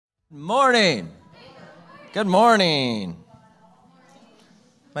Morning. Good morning.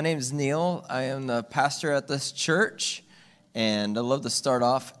 My name is Neil. I am the pastor at this church, and I love to start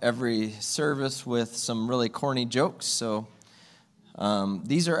off every service with some really corny jokes. So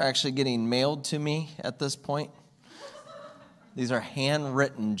these are actually getting mailed to me at this point. These are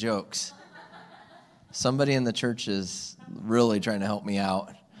handwritten jokes. Somebody in the church is really trying to help me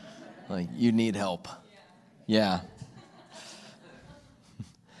out. Like, you need help. Yeah.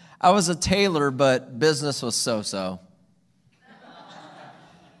 I was a tailor, but business was so-so.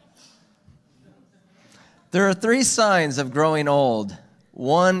 There are 3 signs of growing old.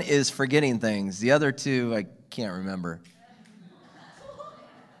 One is forgetting things. The other 2, I can't remember.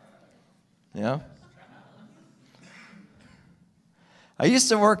 Yeah? I used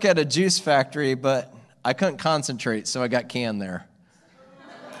to work at a juice factory, but I couldn't concentrate, so I got canned there.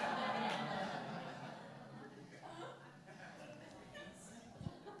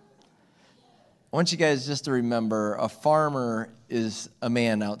 I want you guys just to remember, a farmer is a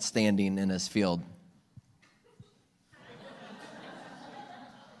man outstanding in his field.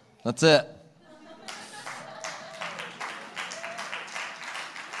 That's it.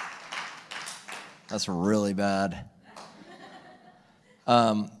 That's really bad.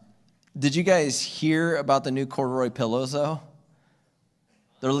 Did you guys hear about the new corduroy pillows, though?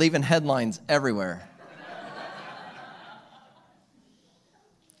 They're leaving headlines everywhere.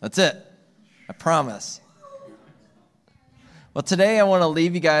 That's it. I promise. Well, today I want to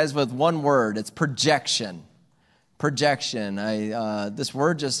leave you guys with one word. It's projection. Projection. This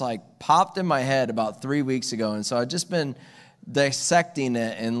word just like popped in my head about 3 weeks ago, and so I've just been dissecting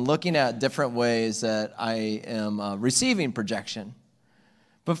it and looking at different ways that I am receiving projection.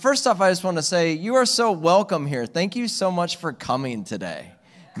 But first off, I just want to say you are so welcome here. Thank you so much for coming today,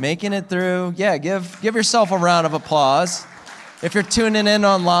 making it through. Yeah, give yourself a round of applause. If you're tuning in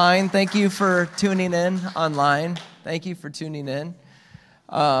online, thank you for tuning in online. Thank you for tuning in.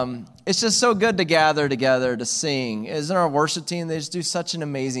 It's just so good to gather together to sing. Isn't our worship team, they just do such an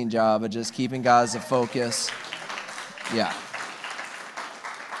amazing job of just keeping God as a focus. Yeah.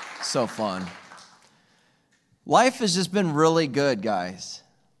 So fun. Life has just been really good, guys.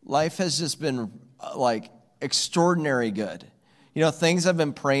 Life has just been like extraordinary good. You know, things I've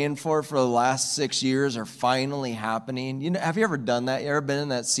been praying for the last 6 years are finally happening. You know, have you ever done that? You ever been in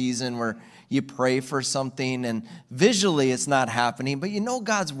that season where you pray for something and visually it's not happening, but you know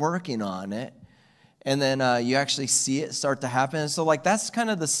God's working on it, and then you actually see it start to happen? And so, like, that's kind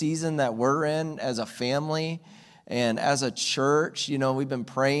of the season that we're in as a family and as a church. You know, we've been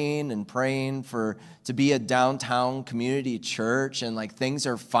praying and praying to be a downtown community church, and like things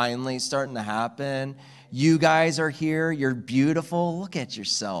are finally starting to happen. You guys are here. You're beautiful. Look at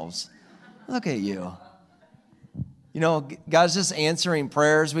yourselves. Look at you. You know, God's just answering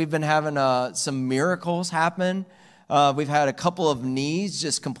prayers. We've been having some miracles happen. We've had a couple of knees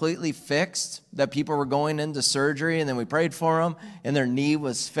just completely fixed, that people were going into surgery, and then we prayed for them, and their knee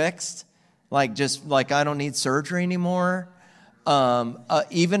was fixed. I don't need surgery anymore.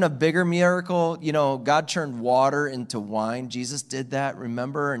 Even a bigger miracle, you know, God turned water into wine. Jesus did that,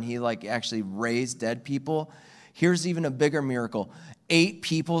 remember? And he actually raised dead people. Here's even a bigger miracle. 8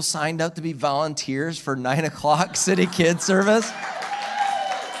 people signed up to be volunteers for 9 o'clock City Kids service.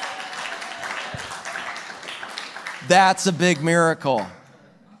 That's a big miracle.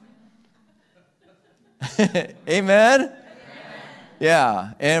 Amen?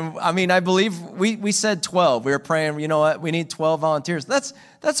 Yeah, and I mean, I believe we said 12. We were praying, you know what, we need 12 volunteers. That's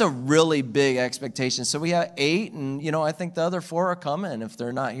a really big expectation. So we have 8, and, you know, I think the other 4 are coming if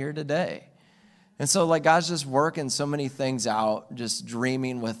they're not here today. And so, like, God's just working so many things out, just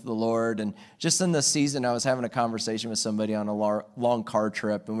dreaming with the Lord. And just in this season, I was having a conversation with somebody on a long car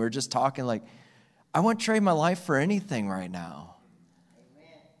trip, and we were just talking like, I wouldn't trade my life for anything right now.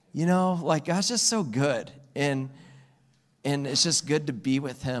 Amen. You know, like, God's just so good. And it's just good to be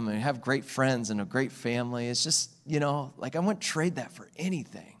with him and have great friends and a great family. It's just, you know, like, I wouldn't trade that for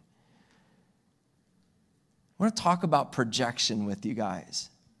anything. I want to talk about projection with you guys.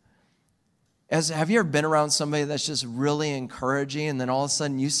 Have you ever been around somebody that's just really encouraging, and then all of a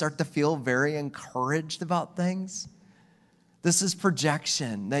sudden you start to feel very encouraged about things? This is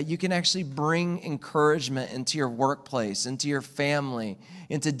projection, that you can actually bring encouragement into your workplace, into your family,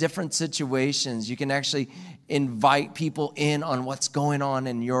 into different situations. You can actually invite people in on what's going on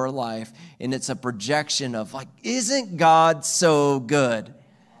in your life, and it's a projection of, like, isn't God so good?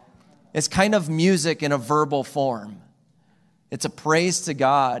 It's kind of music in a verbal form. It's a praise to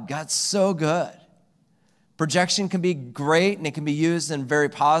God. God's so good. Projection can be great, and it can be used in very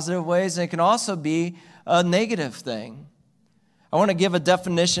positive ways, and it can also be a negative thing. I want to give a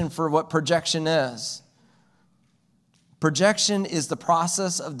definition for what projection is. Projection is the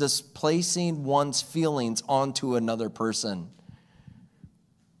process of displacing one's feelings onto another person.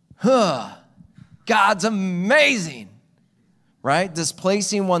 God's amazing, right?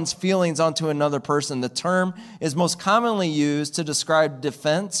 Displacing one's feelings onto another person. The term is most commonly used to describe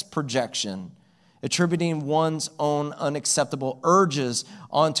defense projection, attributing one's own unacceptable urges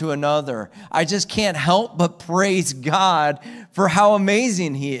onto another. I just can't help but praise God for how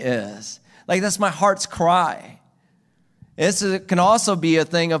amazing He is. Like, that's my heart's cry. It can also be a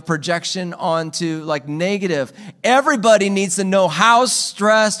thing of projection onto like negative. Everybody needs to know how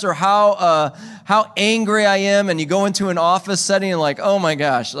stressed or how angry I am. And you go into an office setting and like, oh my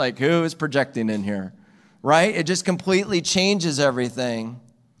gosh, like who is projecting in here, right? It just completely changes everything.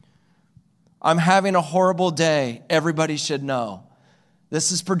 I'm having a horrible day. Everybody should know.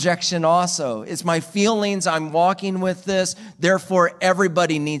 This is projection also. It's my feelings. I'm walking with this. Therefore,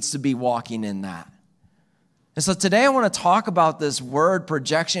 everybody needs to be walking in that. And so today I want to talk about this word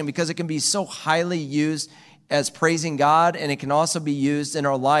projection because it can be so highly used as praising God, and it can also be used in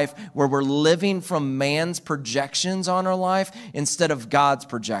our life where we're living from man's projections on our life instead of God's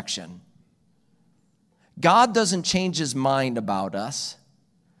projection. God doesn't change His mind about us.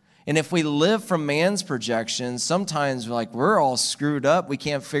 And if we live from man's projections, sometimes we're all screwed up. We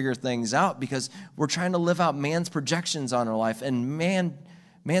can't figure things out because we're trying to live out man's projections on our life, and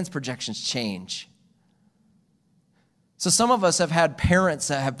man's projections change. So some of us have had parents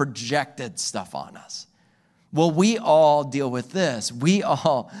that have projected stuff on us. Well, we all deal with this. We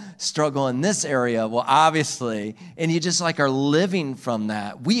all struggle in this area. Well, obviously, and you just are living from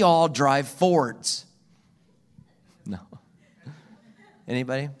that. We all drive Fords. No.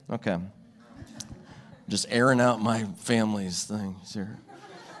 Anybody? Okay. Just airing out my family's things here.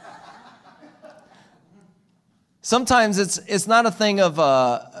 Sometimes it's not a thing of,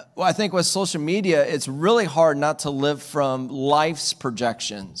 I think with social media, it's really hard not to live from life's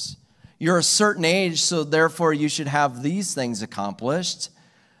projections. You're a certain age, so therefore you should have these things accomplished.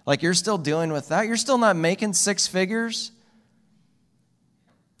 Like you're still dealing with that. You're still not making six figures.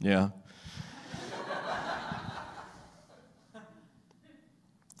 Yeah.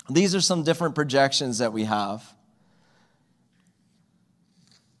 These are some different projections that we have.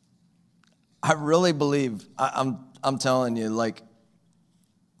 I really believe, I'm telling you,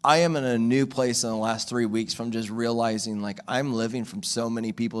 I am in a new place in the last 3 weeks from just realizing, I'm living from so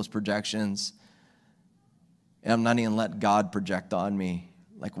many people's projections, and I'm not even letting God project on me,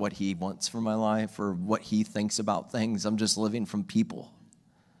 what He wants for my life or what He thinks about things. I'm just living from people.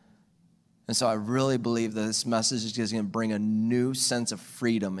 And so I really believe that this message is going to bring a new sense of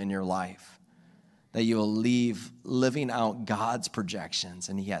freedom in your life, that you will leave living out God's projections,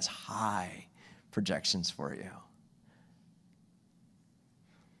 and He has high projections for you.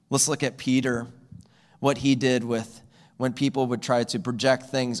 Let's look at Peter, what he did with when people would try to project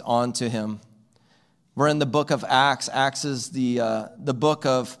things onto him. We're in the book of Acts. Acts is the book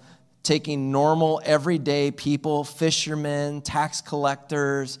of taking normal, everyday people, fishermen, tax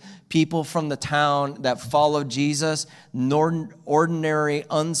collectors, people from the town that followed Jesus, ordinary,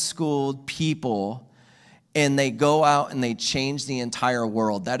 unschooled people, and they go out and they change the entire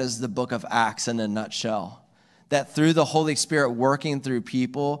world. That is the book of Acts in a nutshell. That through the Holy Spirit working through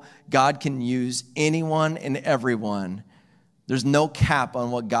people, God can use anyone and everyone. There's no cap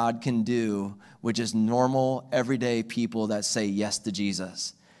on what God can do, which is normal, everyday people that say yes to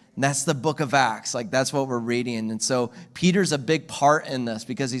Jesus. And that's the book of Acts. That's what we're reading. And so Peter's a big part in this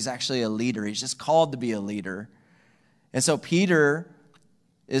because he's actually a leader. He's just called to be a leader. And so Peter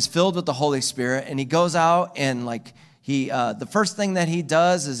is filled with the Holy Spirit, and he goes out and the first thing that he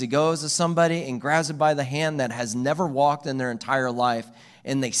does is he goes to somebody and grabs it by the hand that has never walked in their entire life,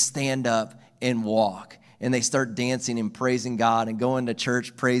 and they stand up and walk, and they start dancing and praising God and going to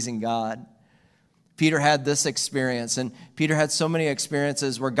church praising God. Peter had this experience, and Peter had so many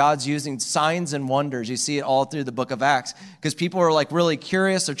experiences where God's using signs and wonders. You see it all through the book of Acts because people are really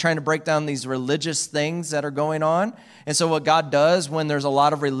curious. They're trying to break down these religious things that are going on. And so what God does when there's a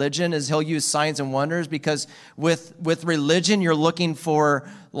lot of religion is He'll use signs and wonders, because with religion you're looking for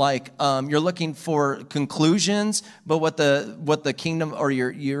conclusions, but what the kingdom, or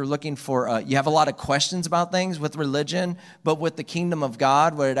you're looking for, you have a lot of questions about things with religion, but with the kingdom of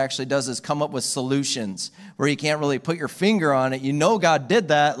God, what it actually does is come up with solutions where you can't really put your finger on it. You know God did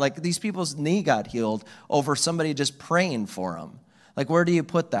that. These people's knee got healed over somebody just praying for them. Where do you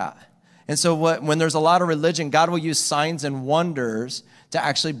put that? And so when there's a lot of religion, God will use signs and wonders to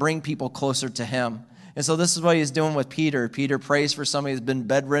actually bring people closer to Him. And so this is what he's doing with Peter. Peter prays for somebody who's been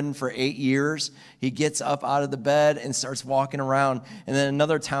bedridden for 8 years. He gets up out of the bed and starts walking around. And then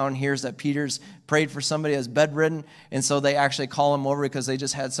another town hears that Peter's prayed for somebody who's bedridden. And so they actually call him over because they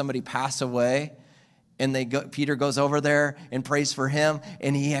just had somebody pass away. And Peter goes over there and prays for him.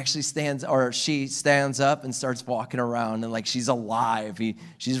 And he actually she stands up and starts walking around. And like she's alive.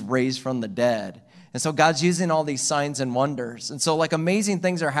 She's raised from the dead. And so God's using all these signs and wonders. And so like amazing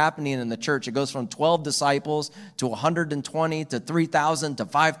things are happening in the church. It goes from 12 disciples to 120 to 3,000 to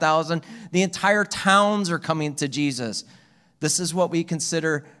 5,000. The entire towns are coming to Jesus. This is what we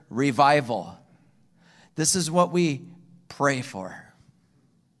consider revival. This is what we pray for.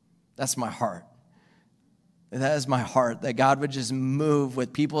 That's my heart. That is my heart, that God would just move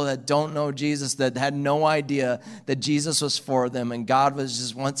with people that don't know Jesus, that had no idea that Jesus was for them, and God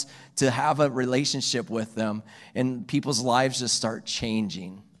wants to have a relationship with them, and people's lives just start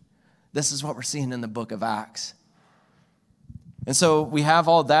changing. This is what we're seeing in the book of Acts. And so we have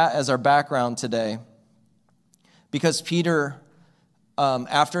all that as our background today, because Peter,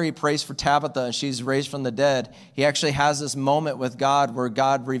 after he prays for Tabitha and she's raised from the dead, he actually has this moment with God where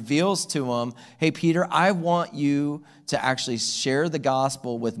God reveals to him, hey, Peter, I want you to actually share the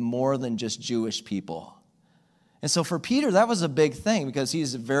gospel with more than just Jewish people. And so for Peter, that was a big thing because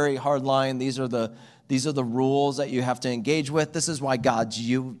he's very hardline. These are the rules that you have to engage with. This is why God's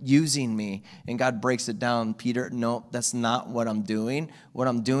using me. And God breaks it down. Peter, no, that's not what I'm doing. What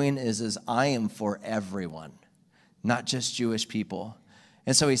I'm doing is I am for everyone, not just Jewish people.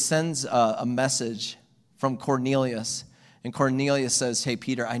 And so he sends a message from Cornelius. And Cornelius says, hey,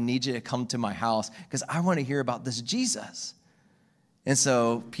 Peter, I need you to come to my house because I want to hear about this Jesus. And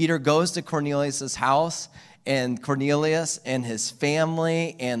so Peter goes to Cornelius' house, and Cornelius and his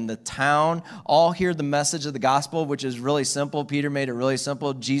family and the town all hear the message of the gospel, which is really simple. Peter made it really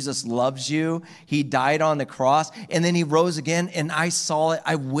simple. Jesus loves you. He died on the cross, and then he rose again, and I saw it.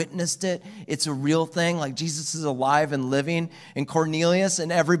 I witnessed it. It's a real thing. Like Jesus is alive and living. And Cornelius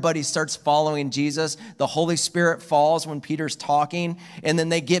and everybody starts following Jesus. The Holy Spirit falls when Peter's talking, and then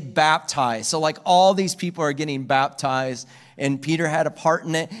they get baptized. So like all these people are getting baptized, and Peter had a part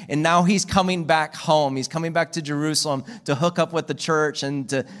in it, and now he's coming back home. He's coming back to Jerusalem to hook up with the church and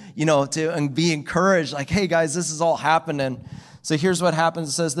to be encouraged. Like, hey guys, this is all happening. So here's what happens.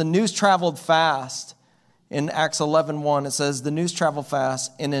 It says the news traveled fast. In Acts 11:1, it says the news traveled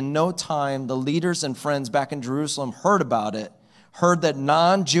fast, and in no time the leaders and friends back in Jerusalem heard about it, heard that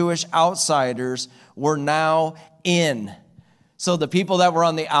non-Jewish outsiders were now in. So the people that were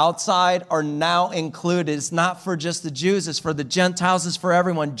on the outside are now included. It's not for just the Jews. It's for the Gentiles. It's for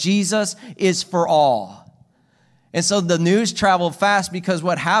everyone. Jesus is for all. And so the news traveled fast because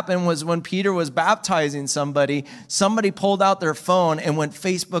what happened was when Peter was baptizing somebody pulled out their phone and went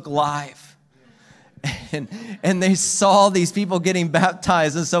Facebook Live. And they saw these people getting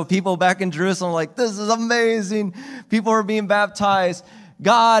baptized. And so people back in Jerusalem were like, this is amazing. People are being baptized.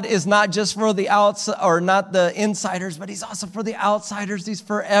 God is not just for the outside or not the insiders, but he's also for the outsiders. He's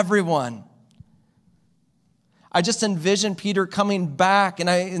for everyone. I just envision Peter coming back, and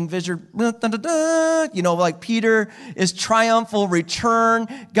I envision, like Peter is triumphal return.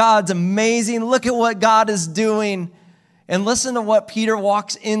 God's amazing. Look at what God is doing. And listen to what Peter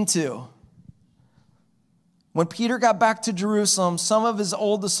walks into. When Peter got back to Jerusalem, some of his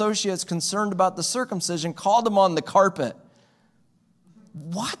old associates concerned about the circumcision called him on the carpet.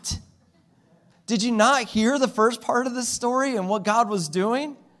 What? Did you not hear the first part of this story and what God was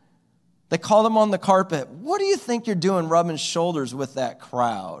doing? They called him on the carpet. What do you think you're doing rubbing shoulders with that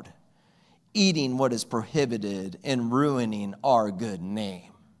crowd? Eating what is prohibited and ruining our good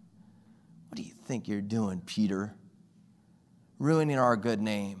name. What do you think you're doing, Peter? Ruining our good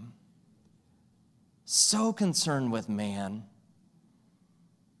name. So concerned with man.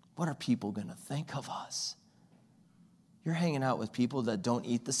 What are people going to think of us? You're hanging out with people that don't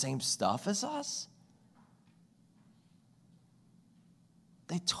eat the same stuff as us?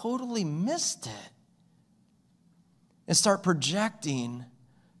 They totally missed it and start projecting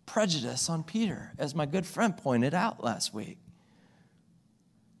prejudice on Peter, as my good friend pointed out last week.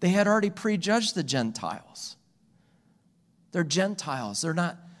 They had already prejudged the Gentiles. They're Gentiles. They're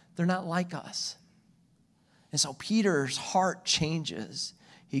not like us. And so Peter's heart changes.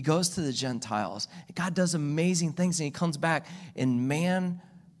 He goes to the Gentiles. God does amazing things, and he comes back, and man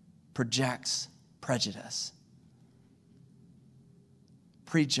projects prejudice.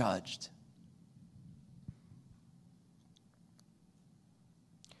 Prejudged.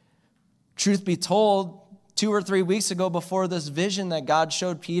 Truth be told, 2 or 3 weeks ago, before this vision that God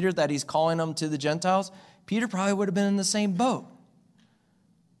showed Peter that he's calling them to the Gentiles, Peter probably would have been in the same boat.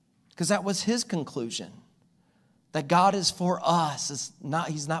 Because that was his conclusion. That God is for us.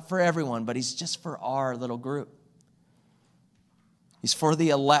 He's not for everyone, but he's just for our little group. He's for the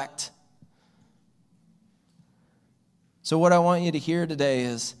elect. So what I want you to hear today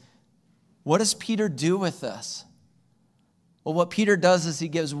is, what does Peter do with this? Well, what Peter does is he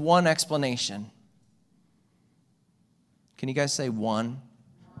gives one explanation. Can you guys say one?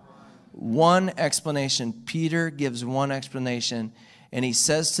 One explanation. Peter gives one explanation, and he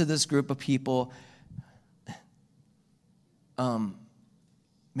says to this group of people,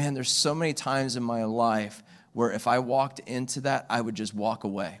 man, there's so many times in my life where if I walked into that, I would just walk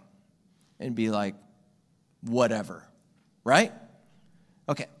away and be like, whatever, right?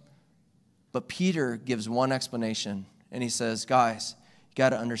 Okay. But Peter gives one explanation, and he says, guys, you got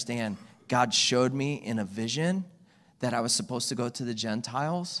to understand, God showed me in a vision that I was supposed to go to the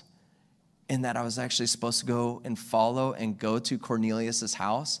Gentiles, and that I was actually supposed to go and follow and go to Cornelius'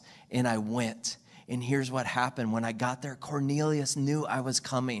 house, and I went. And here's what happened. When I got there, Cornelius knew I was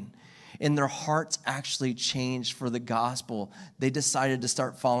coming, and their hearts actually changed for the gospel. They decided to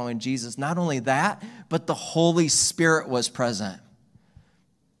start following Jesus. Not only that, but the Holy Spirit was present.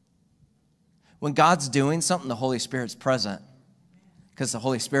 When God's doing something, the Holy Spirit's present because the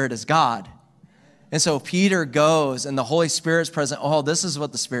Holy Spirit is God. And so Peter goes and the Holy Spirit's present. Oh, this is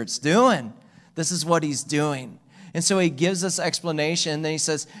what the Spirit's doing. This is what he's doing. And so he gives this explanation. And then he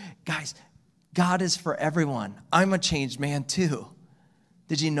says, guys, God is for everyone. I'm a changed man too.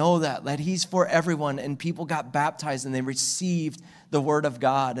 Did you know that? That he's for everyone. And people got baptized and they received the word of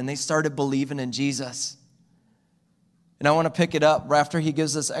God. And they started believing in Jesus. And I want to pick it up after he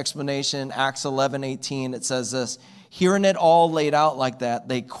gives this explanation. Acts 11:18, it says this. Hearing it all laid out like that,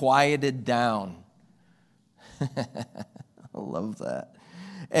 they quieted down. I love that.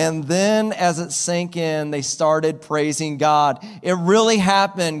 And then as it sank in, they started praising God. It really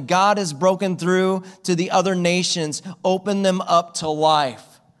happened. God has broken through to the other nations, opened them up to life.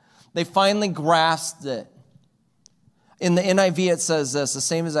 They finally grasped it. In the NIV, it says this, the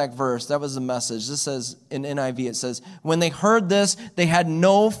same exact verse. That was the message. This says, in NIV, it says, when they heard this, they had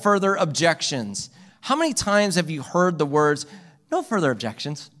no further objections. How many times have you heard the words, no further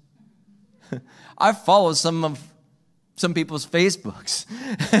objections? I've followed some people's Facebooks.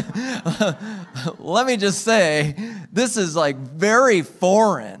 Let me just say, this is like very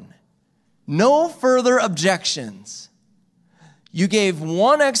foreign. No further objections. You gave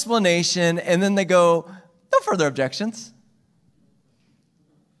one explanation and then they go, no further objections.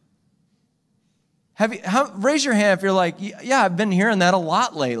 Raise your hand if you're like, yeah, I've been hearing that a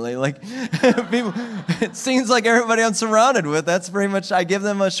lot lately. Like, people, it seems like everybody I'm surrounded with, that's pretty much, I give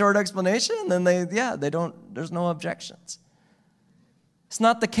them a short explanation, and then there's no objections. It's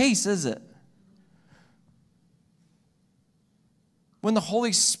not the case, is it? When the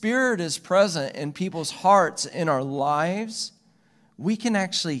Holy Spirit is present in people's hearts, in our lives, we can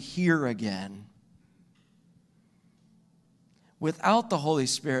actually hear again. Without the Holy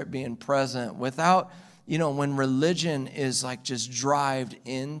Spirit being present, without, when religion is like just drived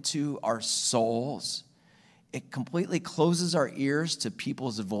into our souls, it completely closes our ears to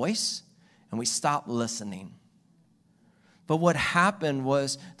people's voice and we stop listening. But what happened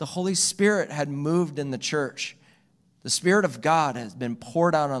was the Holy Spirit had moved in the church. The Spirit of God has been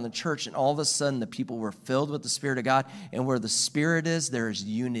poured out on the church, and all of a sudden the people were filled with the Spirit of God, and where the Spirit is, there is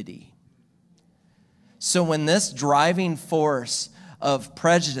unity. So when this driving force of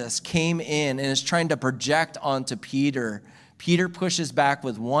prejudice came in and is trying to project onto Peter, Peter pushes back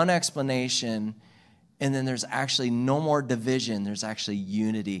with one explanation, and then there's actually no more division. There's actually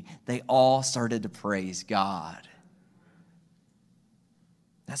unity. They all started to praise God.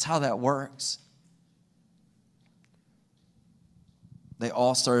 That's how that works. They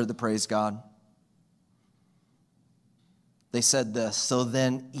all started to praise God. They said this, so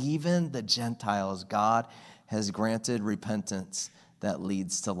then even the Gentiles, God has granted repentance that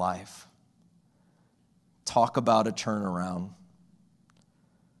leads to life. Talk about a turnaround.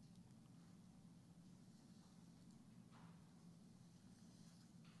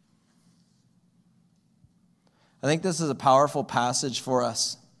 I think this is a powerful passage for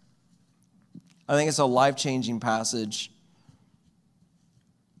us. I think it's a life-changing passage.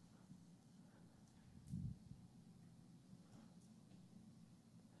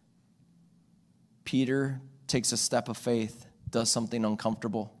 Peter takes a step of faith, does something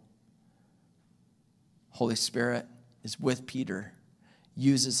uncomfortable. Holy Spirit is with Peter,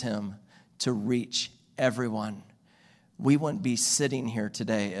 uses him to reach everyone. We wouldn't be sitting here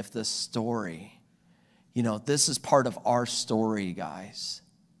today if this story, this is part of our story, guys,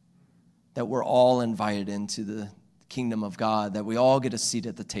 that we're all invited into the kingdom of God, that we all get a seat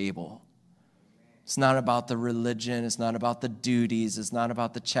at the table. It's not about the religion. It's not about the duties. It's not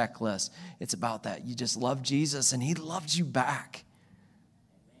about the checklist. It's about that you just love Jesus and he loves you back.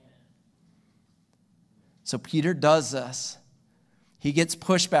 So Peter does this. He gets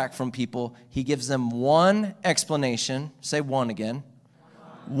pushback from people. He gives them one explanation. Say one again.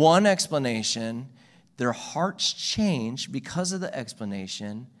 One explanation. Their hearts change because of the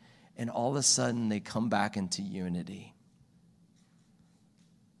explanation, and all of a sudden they come back into unity.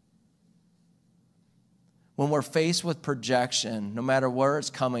 When we're faced with projection, no matter where it's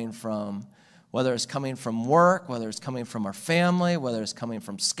coming from, whether it's coming from work, whether it's coming from our family, whether it's coming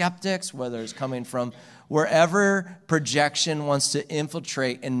from skeptics, whether it's coming from wherever projection wants to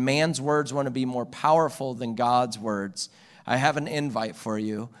infiltrate and man's words want to be more powerful than God's words, I have an invite for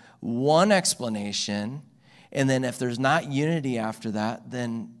you. One explanation, and then if there's not unity after that,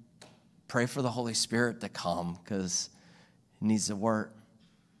 then pray for the Holy Spirit to come because it needs to work.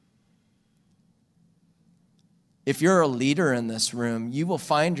 If you're a leader in this room, you will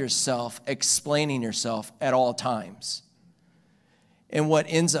find yourself explaining yourself at all times. And what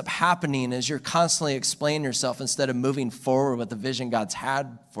ends up happening is you're constantly explaining yourself instead of moving forward with the vision God's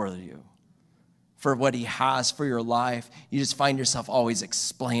had for you, for what he has for your life. You just find yourself always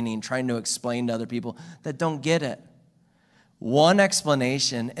explaining, trying to explain to other people that don't get it. One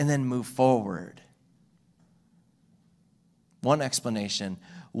explanation and then move forward. One explanation,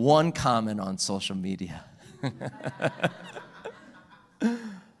 one comment on social media.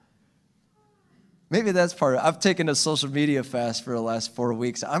 Maybe that's part of it. I've taken a social media fast for the last 4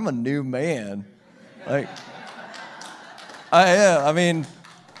 weeks. I'm a new man. Like, I am. I mean,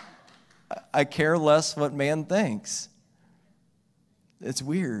 I care less what man thinks. It's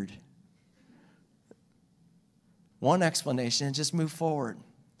weird. One explanation and just move forward.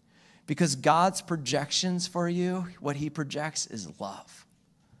 Because God's projections for you, what he projects is love.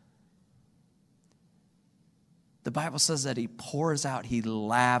 The Bible says that he pours out, he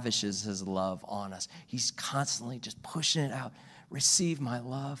lavishes his love on us. He's constantly just pushing it out. Receive my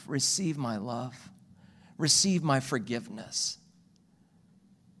love, receive my love, receive my forgiveness,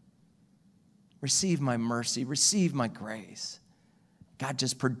 receive my mercy, receive my grace. God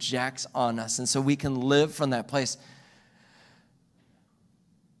just projects on us, and so we can live from that place.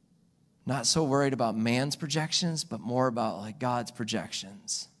 Not so worried about man's projections, but more about like God's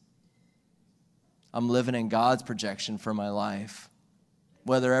projections. I'm living in God's projection for my life.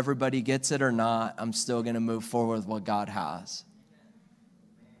 Whether everybody gets it or not, I'm still going to move forward with what God has.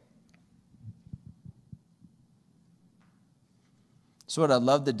 So what I'd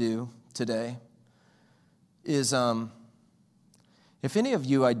love to do today is, if any of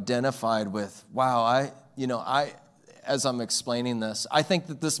you identified with, wow, as I'm explaining this, I think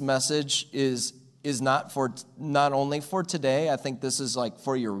that this message is not only for today. I think this is like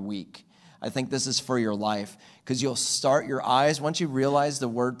for your week. I think this is for your life, because you'll start your eyes, once you realize the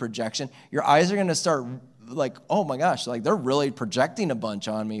word projection, your eyes are going to start like, oh my gosh, like they're really projecting a bunch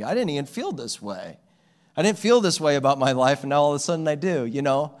on me. I didn't even feel this way. I didn't feel this way about my life, and now all of a sudden I do, you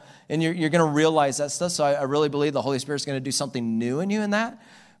know? And you're going to realize that stuff. So I really believe the Holy Spirit's going to do something new in you in that.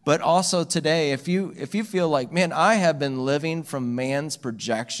 But also today, if you feel like, man, I have been living from man's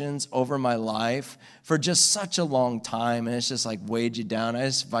projections over my life for just such a long time, and it's just like weighed you down, I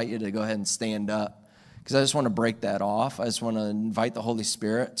just invite you to go ahead and stand up, because I just want to break that off. I just want to invite the Holy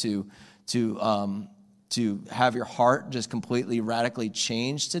Spirit to have your heart just completely radically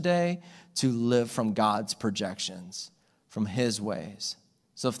changed today, to live from God's projections, from his ways.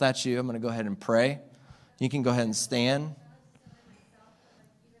 So if that's you, I'm going to go ahead and pray. You can go ahead and stand.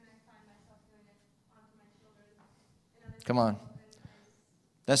 Come on.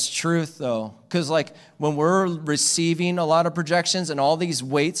 That's truth, though. Because like when we're receiving a lot of projections and all these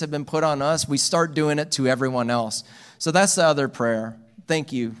weights have been put on us, we start doing it to everyone else. So that's the other prayer.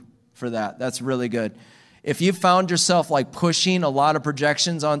 Thank you for that. That's really good. If you found yourself like pushing a lot of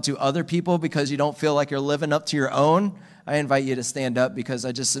projections onto other people because you don't feel like you're living up to your own, I invite you to stand up, because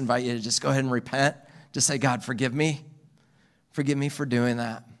I just invite you to just go ahead and repent. Just say, God, forgive me. Forgive me for doing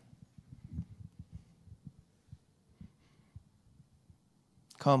that.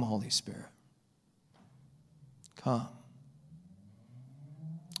 Come, Holy Spirit. Come.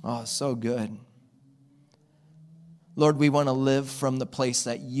 Oh, so good. Lord, we want to live from the place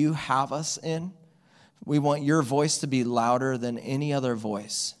that you have us in. We want your voice to be louder than any other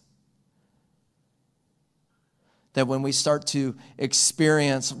voice. That when we start to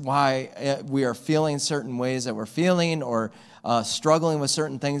experience why we are feeling certain ways that we're feeling, or struggling with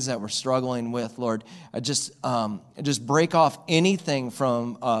certain things that we're struggling with, Lord, just break off anything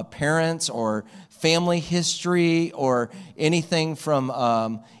from parents or family history or anything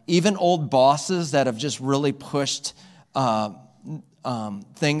from even old bosses that have just really pushed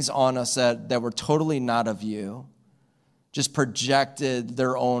things on us that were totally not of you, just projected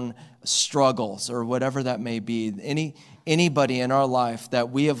their own struggles or whatever that may be. Anybody in our life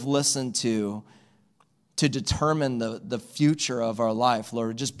that we have listened to determine the future of our life,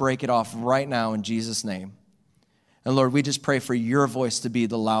 Lord, just break it off right now in Jesus' name. And Lord, we just pray for your voice to be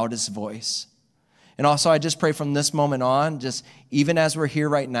the loudest voice. And also, I just pray from this moment on, just even as we're here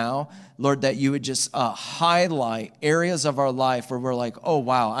right now, Lord, that you would just highlight areas of our life where we're like, oh,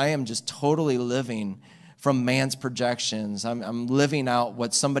 wow, I am just totally living from man's projections. I'm living out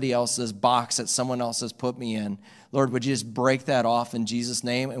what somebody else's box that someone else has put me in. Lord, would you just break that off in Jesus'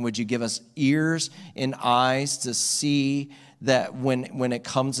 name? And would you give us ears and eyes to see that when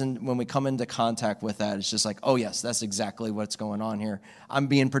we come into contact with that, it's just like, oh, yes, that's exactly what's going on here. I'm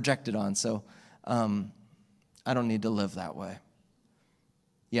being projected on, so I don't need to live that way.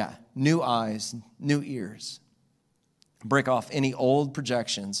 Yeah, new eyes, new ears. Break off any old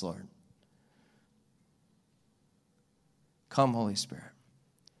projections, Lord. Come, Holy Spirit.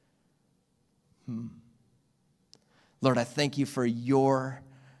 Lord, I thank you for your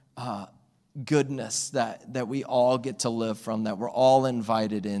goodness that we all get to live from, that we're all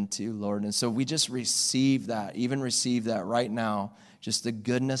invited into, Lord. And so we just receive that right now, just the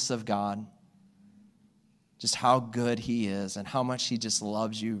goodness of God, just how good he is and how much he just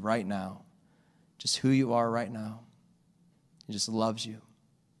loves you right now, just who you are right now. He just loves you.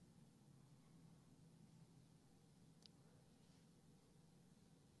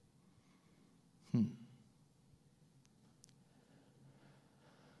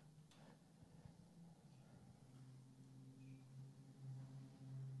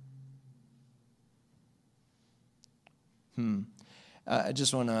 I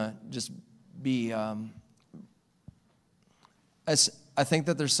just want to be, I think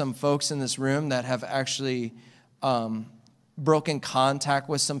that there's some folks in this room that have actually broken contact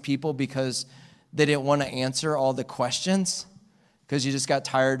with some people because they didn't want to answer all the questions, because you just got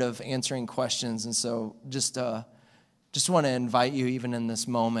tired of answering questions. And so just want to invite you, even in this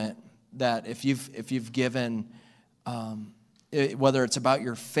moment, that if you've given, whether it's about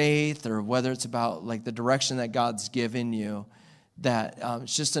your faith or whether it's about like the direction that God's given you, that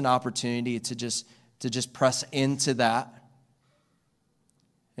it's just an opportunity to just press into that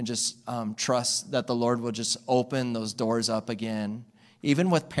and just trust that the Lord will just open those doors up again,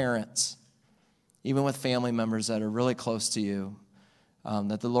 even with parents, even with family members that are really close to you,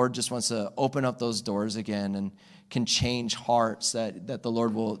 that the Lord just wants to open up those doors again and can change hearts, that the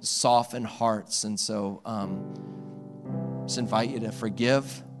Lord will soften hearts. And so just invite you to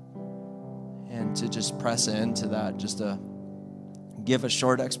forgive and to just press into that, just to give a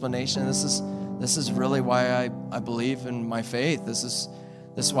short explanation. This is really why I believe in my faith. This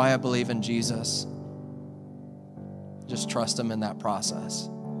is why I believe in Jesus. Just trust him in that process.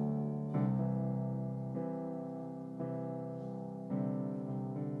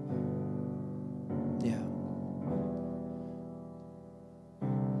 Yeah.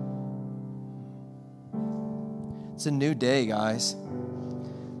 It's a new day, guys.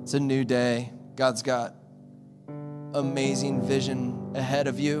 It's a new day. God's got amazing vision ahead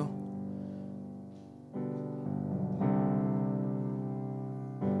of you.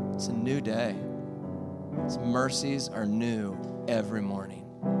 It's a new day. His mercies are new every morning.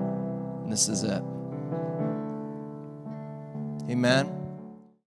 And this is it. Amen.